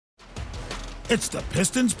It's the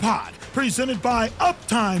Pistons Pod, presented by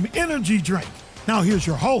Uptime Energy Drink. Now here's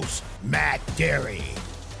your host, Matt Derry.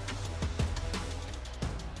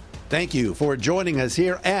 Thank you for joining us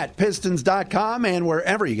here at Pistons.com and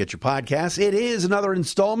wherever you get your podcasts. It is another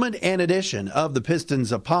installment and edition of the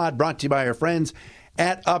Pistons Pod, brought to you by our friends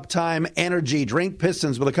at Uptime Energy Drink.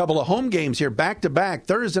 Pistons with a couple of home games here back-to-back.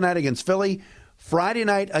 Thursday night against Philly, Friday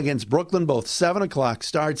night against Brooklyn, both 7 o'clock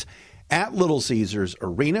starts at Little Caesars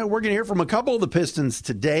Arena. We're going to hear from a couple of the Pistons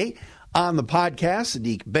today on the podcast.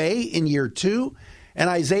 Saddiq Bey in year 2, and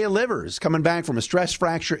Isaiah Livers coming back from a stress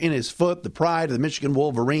fracture in his foot, the pride of the Michigan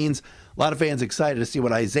Wolverines. A lot of fans excited to see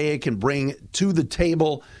what Isaiah can bring to the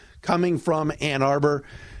table coming from Ann Arbor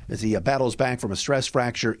as he battles back from a stress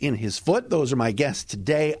fracture in his foot. Those are my guests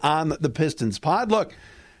today on the Pistons Pod. Look,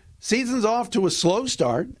 season's off to a slow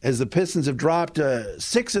start as the Pistons have dropped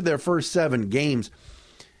 6 of their first 7 games.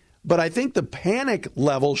 But I think the panic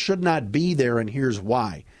level should not be there, and here's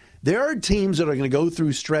why. There are teams that are going to go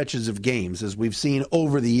through stretches of games, as we've seen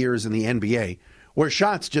over the years in the NBA, where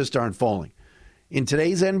shots just aren't falling. In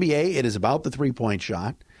today's NBA, it is about the three-point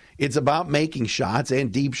shot. It's about making shots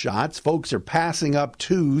and deep shots. Folks are passing up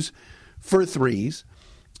 2s for 3s.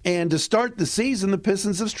 And to start the season, the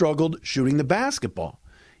Pistons have struggled shooting the basketball.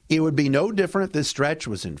 It would be no different if this stretch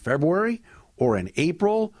was in February or in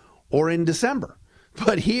April or in December.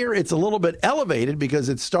 But here it's a little bit elevated because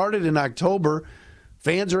it started in October.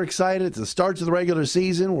 Fans are excited. It's the start of the regular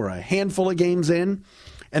season. We're a handful of games in,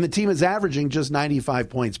 and the team is averaging just 95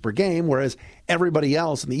 points per game, whereas everybody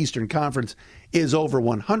else in the Eastern Conference is over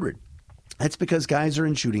 100. That's because guys are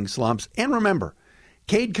in shooting slumps. And remember,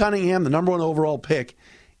 Cade Cunningham, the number 1 overall pick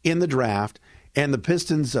in the draft, and the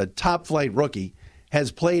Pistons' top-flight rookie,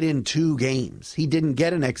 has played in 2 games. He didn't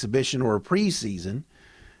get an exhibition or a preseason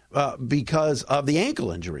because of the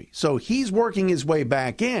ankle injury. So he's working his way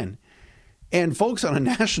back in. And folks on a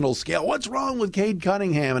national scale, what's wrong with Cade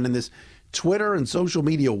Cunningham? And in this Twitter and social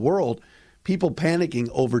media world, people panicking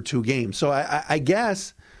over 2 games. So I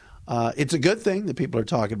guess it's a good thing that people are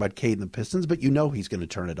talking about Cade and the Pistons, but you know he's going to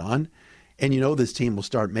turn it on. And you know this team will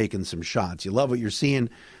start making some shots. You love what you're seeing,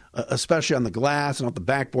 especially on the glass and off the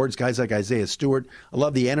backboards, guys like Isaiah Stewart. I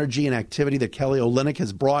love the energy and activity that Kelly Olynyk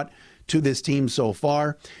has brought to this team so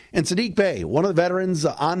far. And Saddiq Bey, one of the veterans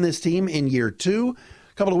on this team in year 2.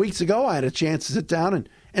 A couple of weeks ago, I had a chance to sit down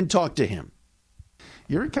and talk to him.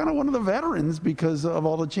 You're kind of one of the veterans because of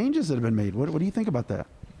all the changes that have been made. What do you think about that?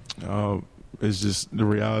 It's just the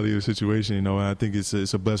reality of the situation, and I think it's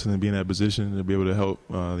a blessing to be in that position, to be able to help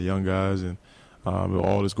the young guys and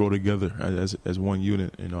all just grow together as one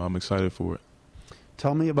unit. I'm excited for it.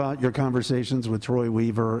 Tell me about your conversations with Troy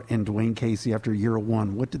Weaver and Dwayne Casey after year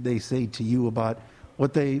 1. What did they say to you about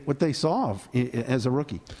what they saw as a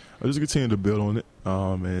rookie? I just continue to build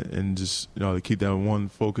on it and just to keep that one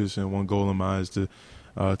focus and one goal in mind is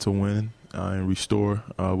to win and restore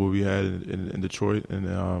what we had in Detroit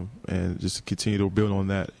and just to continue to build on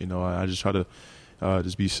that. I just try to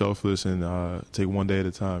just be selfless and take one day at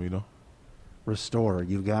a time. Restore,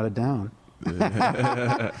 you've got it down.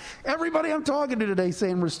 Everybody I'm talking to today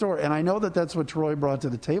saying restore, and I know that's what Troy brought to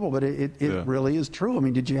the table, but it really is true. I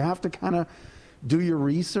mean, did you have to kind of do your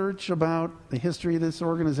research about the history of this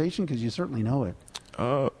organization? Because you certainly know it.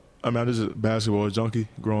 I'm just a basketball junkie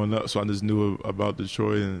growing up, so I just knew about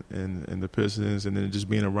Detroit and the Pistons, and then just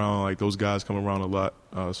being around, like, those guys come around a lot.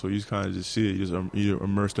 So you just kind of just see it. You're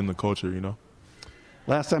immersed in the culture,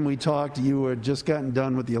 Last time we talked, you had just gotten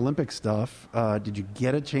done with the Olympic stuff. Did you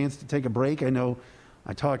get a chance to take a break? I know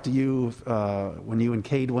I talked to you when you and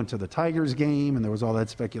Cade went to the Tigers game, and there was all that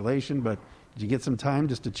speculation, but did you get some time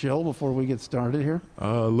just to chill before we get started here?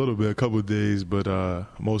 A little bit, a couple of days, but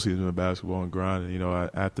mostly doing basketball and grinding.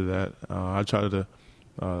 After that, I try to,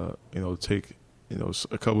 take,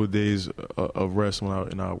 a couple of days of rest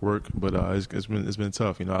when I work. But it's been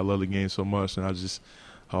tough. I love the game so much, and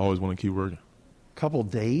I always want to keep working. Couple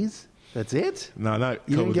days? That's it? No, not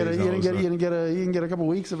you couple didn't days. You didn't get a couple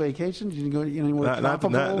weeks of vacation? You didn't go anywhere tropical?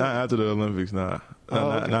 Not after the Olympics. Not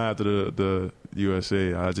after the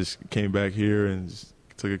USA. I just came back here and just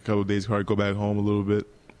took a couple of days to go back home a little bit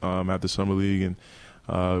after summer league, and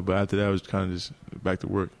but after that I was kind of just back to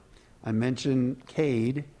work. I mentioned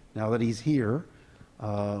Cade. Now that he's here,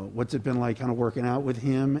 what's it been like kind of working out with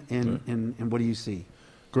him, and what do you see?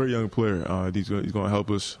 Great young player. He's going to help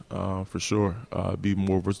us for sure. Be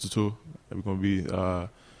more versatile. We're going to be,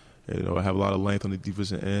 have a lot of length on the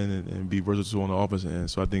defensive end and be versatile on the offensive end.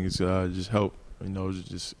 So I think it's just help.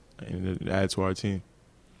 Just add to our team.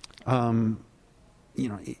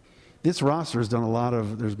 This roster has done a lot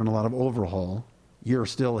of. There's been a lot of overhaul. You're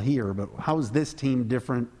still here, but how is this team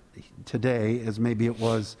different today as maybe it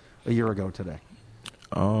was a year ago today?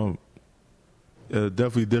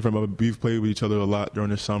 Definitely different. But we've played with each other a lot during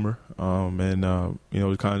the summer, and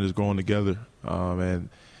we're kind of just growing together, and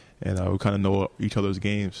we kind of know each other's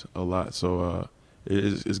games a lot. So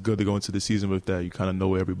it's good to go into the season with that. You kind of know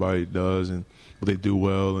what everybody does and what they do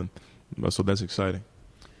well, and so that's exciting.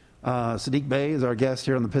 Saddiq Bey is our guest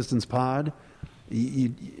here on the Pistons Pod.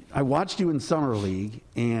 I watched you in Summer League,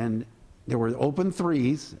 and there were open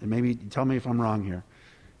threes, and maybe tell me if I'm wrong here.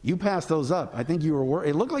 You passed those up. I think you were.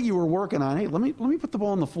 It looked like you were working on. Hey, let me put the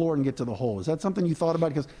ball on the floor and get to the hole. Is that something you thought about?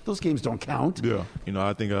 Because those games don't count. Yeah.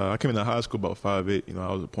 I think I came into high school about 5'8".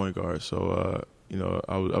 I was a point guard, so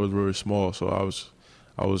I was very small. So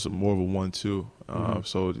I was more of a 1-2.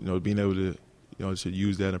 So being able to to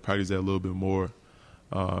use that and practice that a little bit more,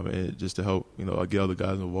 and just to help get other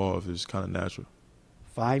guys involved is kind of natural.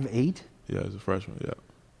 5'8"? Yeah, as a freshman. Yeah.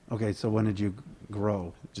 Okay, so when did you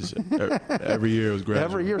grow? Just every year it was gradual.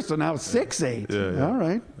 Every year, so now 6'8". Yeah. All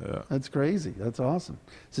right. Yeah. That's crazy. That's awesome.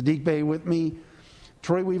 Saddiq Bey with me.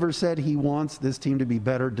 Troy Weaver said he wants this team to be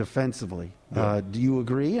better defensively. Yeah. Do you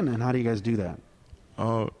agree, and how do you guys do that?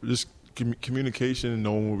 Just communication,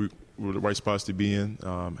 knowing where the right spots to be in,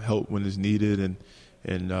 help when it's needed,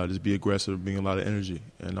 and just be aggressive, bring a lot of energy.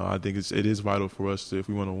 And I think it is vital for us if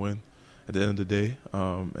we want to win at the end of the day,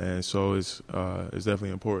 and so it's definitely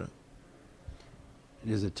important.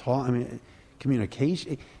 Is it tall? I mean,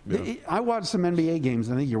 communication. Yeah. I watched some NBA games,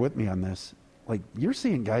 and I think you're with me on this. Like, you're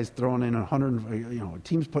seeing guys throwing in 100,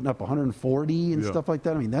 teams putting up 140 and stuff like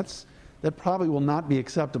that. I mean, that probably will not be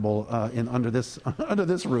acceptable under this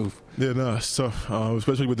roof. Yeah, no, it's tough,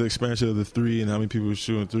 especially with the expansion of the three and how many people are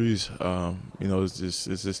shooting threes.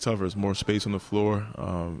 It's just tougher. It's more space on the floor.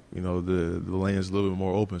 The lane is a little bit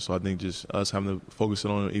more open. So I think just us having to focus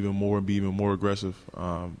on it even more and be even more aggressive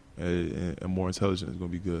and more intelligent is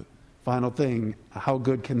going to be good. Final thing, how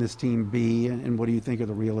good can this team be, and what do you think are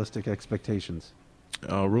the realistic expectations?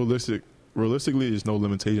 Realistically, there's no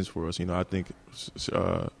limitations for us. I think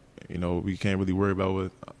we can't really worry about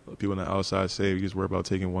what people on the outside say. We just worry about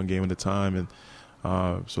taking one game at a time,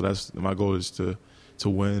 and so that's my goal is to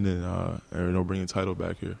win and bring a title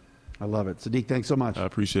back here. I love it. Saddiq, thanks so much. I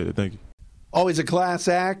appreciate it. Thank you. Always a class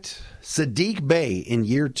act. Saddiq Bey in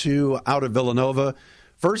year 2 out of Villanova.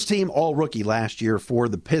 First team all-rookie last year for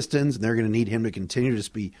the Pistons, and they're going to need him to continue to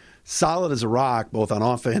just be solid as a rock, both on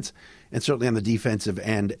offense and certainly on the defensive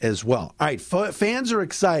end as well. All right, fans are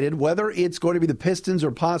excited, whether it's going to be the Pistons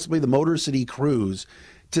or possibly the Motor City Cruise,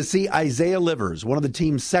 to see Isaiah Livers, one of the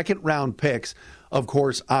team's second-round picks, of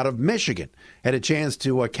course, out of Michigan. Had a chance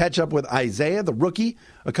to catch up with Isaiah, the rookie,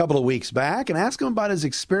 a couple of weeks back and ask him about his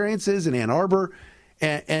experiences in Ann Arbor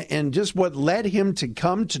and just what led him to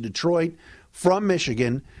come to Detroit from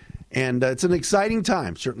Michigan. And it's an exciting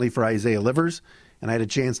time, certainly for Isaiah Livers. And I had a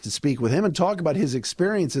chance to speak with him and talk about his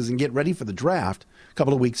experiences and get ready for the draft a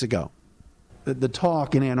couple of weeks ago. The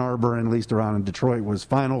talk in Ann Arbor, and at least around in Detroit, was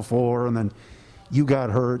Final Four, and then you got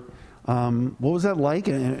hurt. What was that like,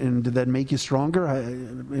 and did that make you stronger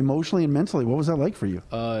emotionally and mentally? What was that like for you?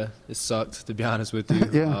 It sucked, to be honest with you.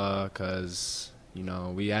 Yeah. Because,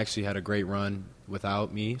 we actually had a great run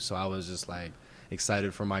without me, so I was just,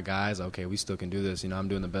 excited for my guys. Okay, we still can do this. I'm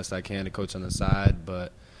doing the best I can to coach on the side,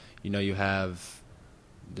 but, you have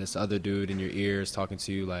this other dude in your ears talking to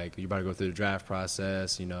you like you're about to go through the draft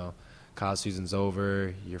process, college season's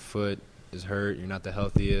over, your foot is hurt, you're not the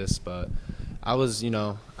healthiest, but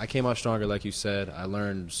I came out stronger, like you said. I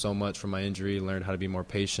learned so much from my injury, learned how to be more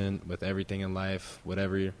patient with everything in life,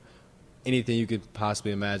 anything you could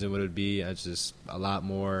possibly imagine what it would be. I was just a lot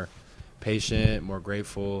more patient, more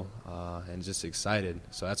grateful, and just excited.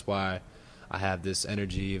 So that's why I have this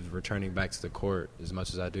energy of returning back to the court as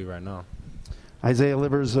much as I do right now. Isaiah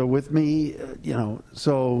Livers with me,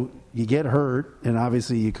 so you get hurt, and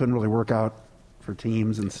obviously you couldn't really work out for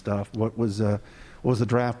teams and stuff. What was the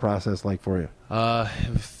draft process like for you?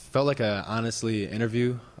 It felt like honestly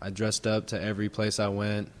interview. I dressed up to every place I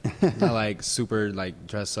went. Not super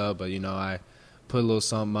dress up, but I put a little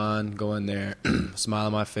something on, go in there, smile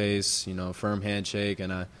on my face, firm handshake,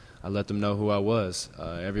 and I let them know who I was.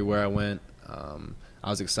 Everywhere I went, I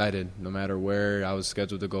was excited. No matter where I was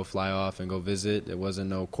scheduled to go fly off and go visit, it wasn't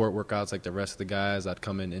no court workouts like the rest of the guys. I'd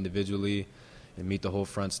come in individually and meet the whole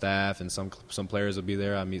front staff, and some players would be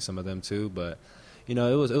there. I'd meet some of them too, but it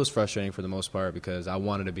was frustrating for the most part because I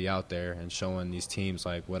wanted to be out there and showing these teams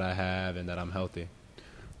what I have and that I'm healthy.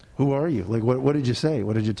 Who are you? What did you say?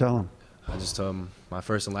 What did you tell them? I just told them my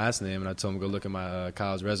first and last name, and I told them go look at my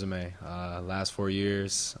college resume. Last 4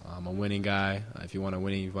 years, I'm a winning guy. If you want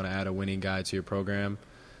to add a winning guy to your program,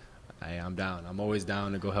 hey, I'm down. I'm always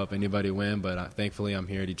down to go help anybody win, but thankfully I'm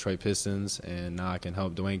here at Detroit Pistons, and now I can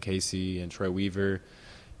help Dwayne Casey and Troy Weaver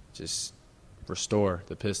just restore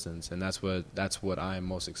the Pistons, and that's what I'm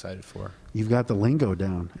most excited for. You've got the lingo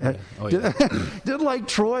down. Yeah. Oh, yeah. Did like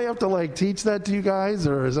Troy have to like teach that to you guys,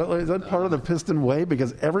 or is that part of the Piston way?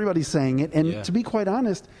 Because everybody's saying it, and to be quite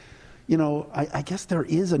honest, you know, I guess there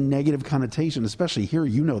is a negative connotation, especially here.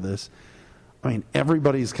 You know this. I mean,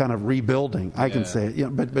 everybody's kind of rebuilding. I can say it, you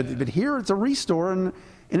know, but here it's a restore, and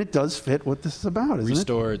it does fit what this is about, isn't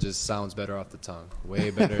Restore just sounds better off the tongue.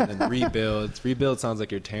 Way better than rebuild. Rebuild sounds like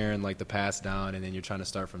you're tearing like the past down and then you're trying to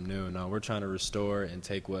start from new. No, we're trying to restore and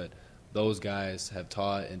take what those guys have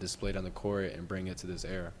taught and displayed on the court and bring it to this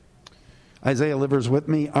era. Isaiah Livers with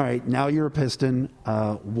me. All right, now you're a Piston.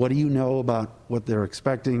 What do you know about what they're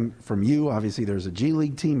expecting from you? Obviously, there's a G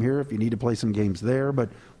League team here if you need to play some games there, but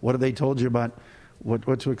what have they told you about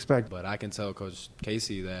what to expect? But I can tell Coach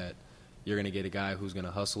Casey that you're going to get a guy who's going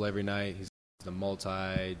to hustle every night. He's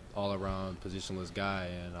the all-around positionless guy,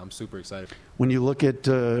 and I'm super excited. When you look at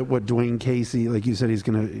what Dwayne Casey, like you said, he's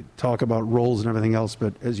going to talk about roles and everything else,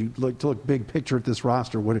 but as you look big picture at this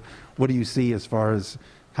roster, what do you see as far as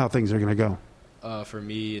how things are going to go? For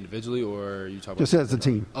me individually, or you talk about just as a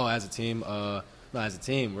team? Oh, as a team. No, as a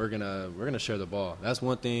team, we're gonna share the ball. That's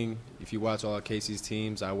one thing. If you watch all of Casey's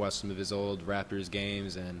teams, I watched some of his old Raptors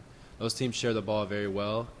games, and those teams share the ball very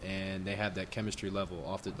well, and they have that chemistry level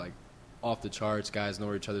off the charts. Guys know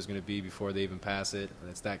where each other's going to be before they even pass it. And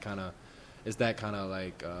it's that kind of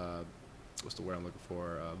like what's the word I'm looking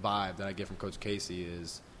for? Vibe that I get from Coach Casey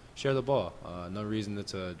is share the ball. No reason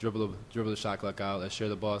to dribble the shot clock out. Let's share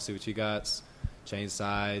the ball, see what you got, change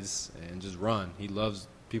sides, and just run. He loves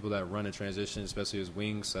people that run in transition, especially his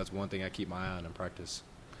wings. So that's one thing I keep my eye on in practice.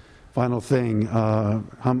 Final thing. Is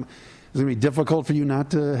it going to be difficult for you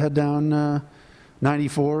not to head down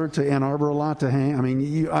 94 to Ann Arbor a lot to hang? I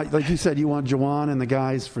mean, like you said, you want Juwan and the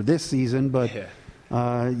guys for this season, but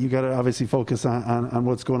you got to obviously focus on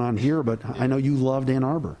what's going on here. But I know you loved Ann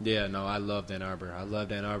Arbor. Yeah, no, I loved Ann Arbor. I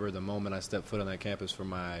loved Ann Arbor the moment I stepped foot on that campus for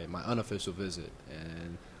my unofficial visit,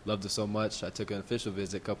 and loved it so much I took an official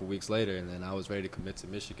visit a couple weeks later, and then I was ready to commit to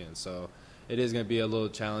Michigan. So it is going to be a little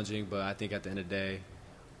challenging, but I think at the end of the day,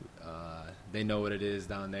 they know what it is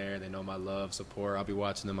down there. They know my love, support. I'll be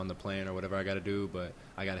watching them on the plane or whatever I got to do, but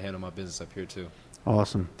I got to handle my business up here too.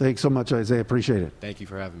 Awesome. Thanks so much, Isaiah. Appreciate it. Thank you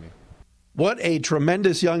for having me. What a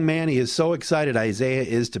tremendous young man. He is so excited, Isaiah,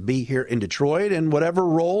 is to be here in Detroit, and whatever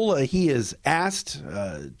role he is asked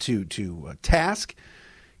to task,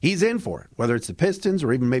 he's in for it, whether it's the Pistons or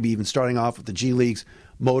maybe starting off with the G League's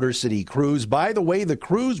Motor City Cruise. By the way, the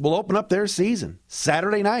Cruise will open up their season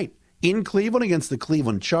Saturday night in Cleveland against the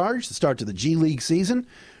Cleveland Charge, the start to the G League season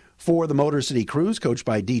for the Motor City Cruise, coached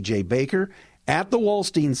by DJ Baker, at the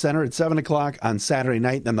Wolstein Center at 7 o'clock on Saturday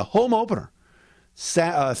night. Then the home opener,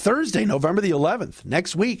 Thursday, November the 11th,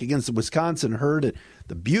 next week against the Wisconsin Herd at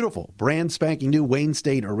the beautiful, brand spanking new Wayne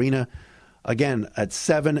State Arena, again at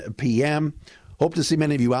 7 p.m. Hope to see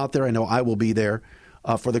many of you out there. I know I will be there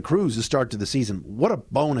for the Cruise to start to the season. What a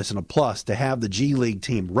bonus and a plus to have the G League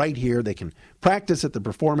team right here. They can practice at the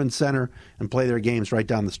Performance Center and play their games right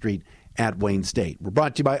down the street at Wayne State. We're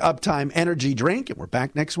brought to you by Uptime Energy Drink, and we're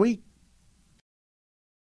back next week.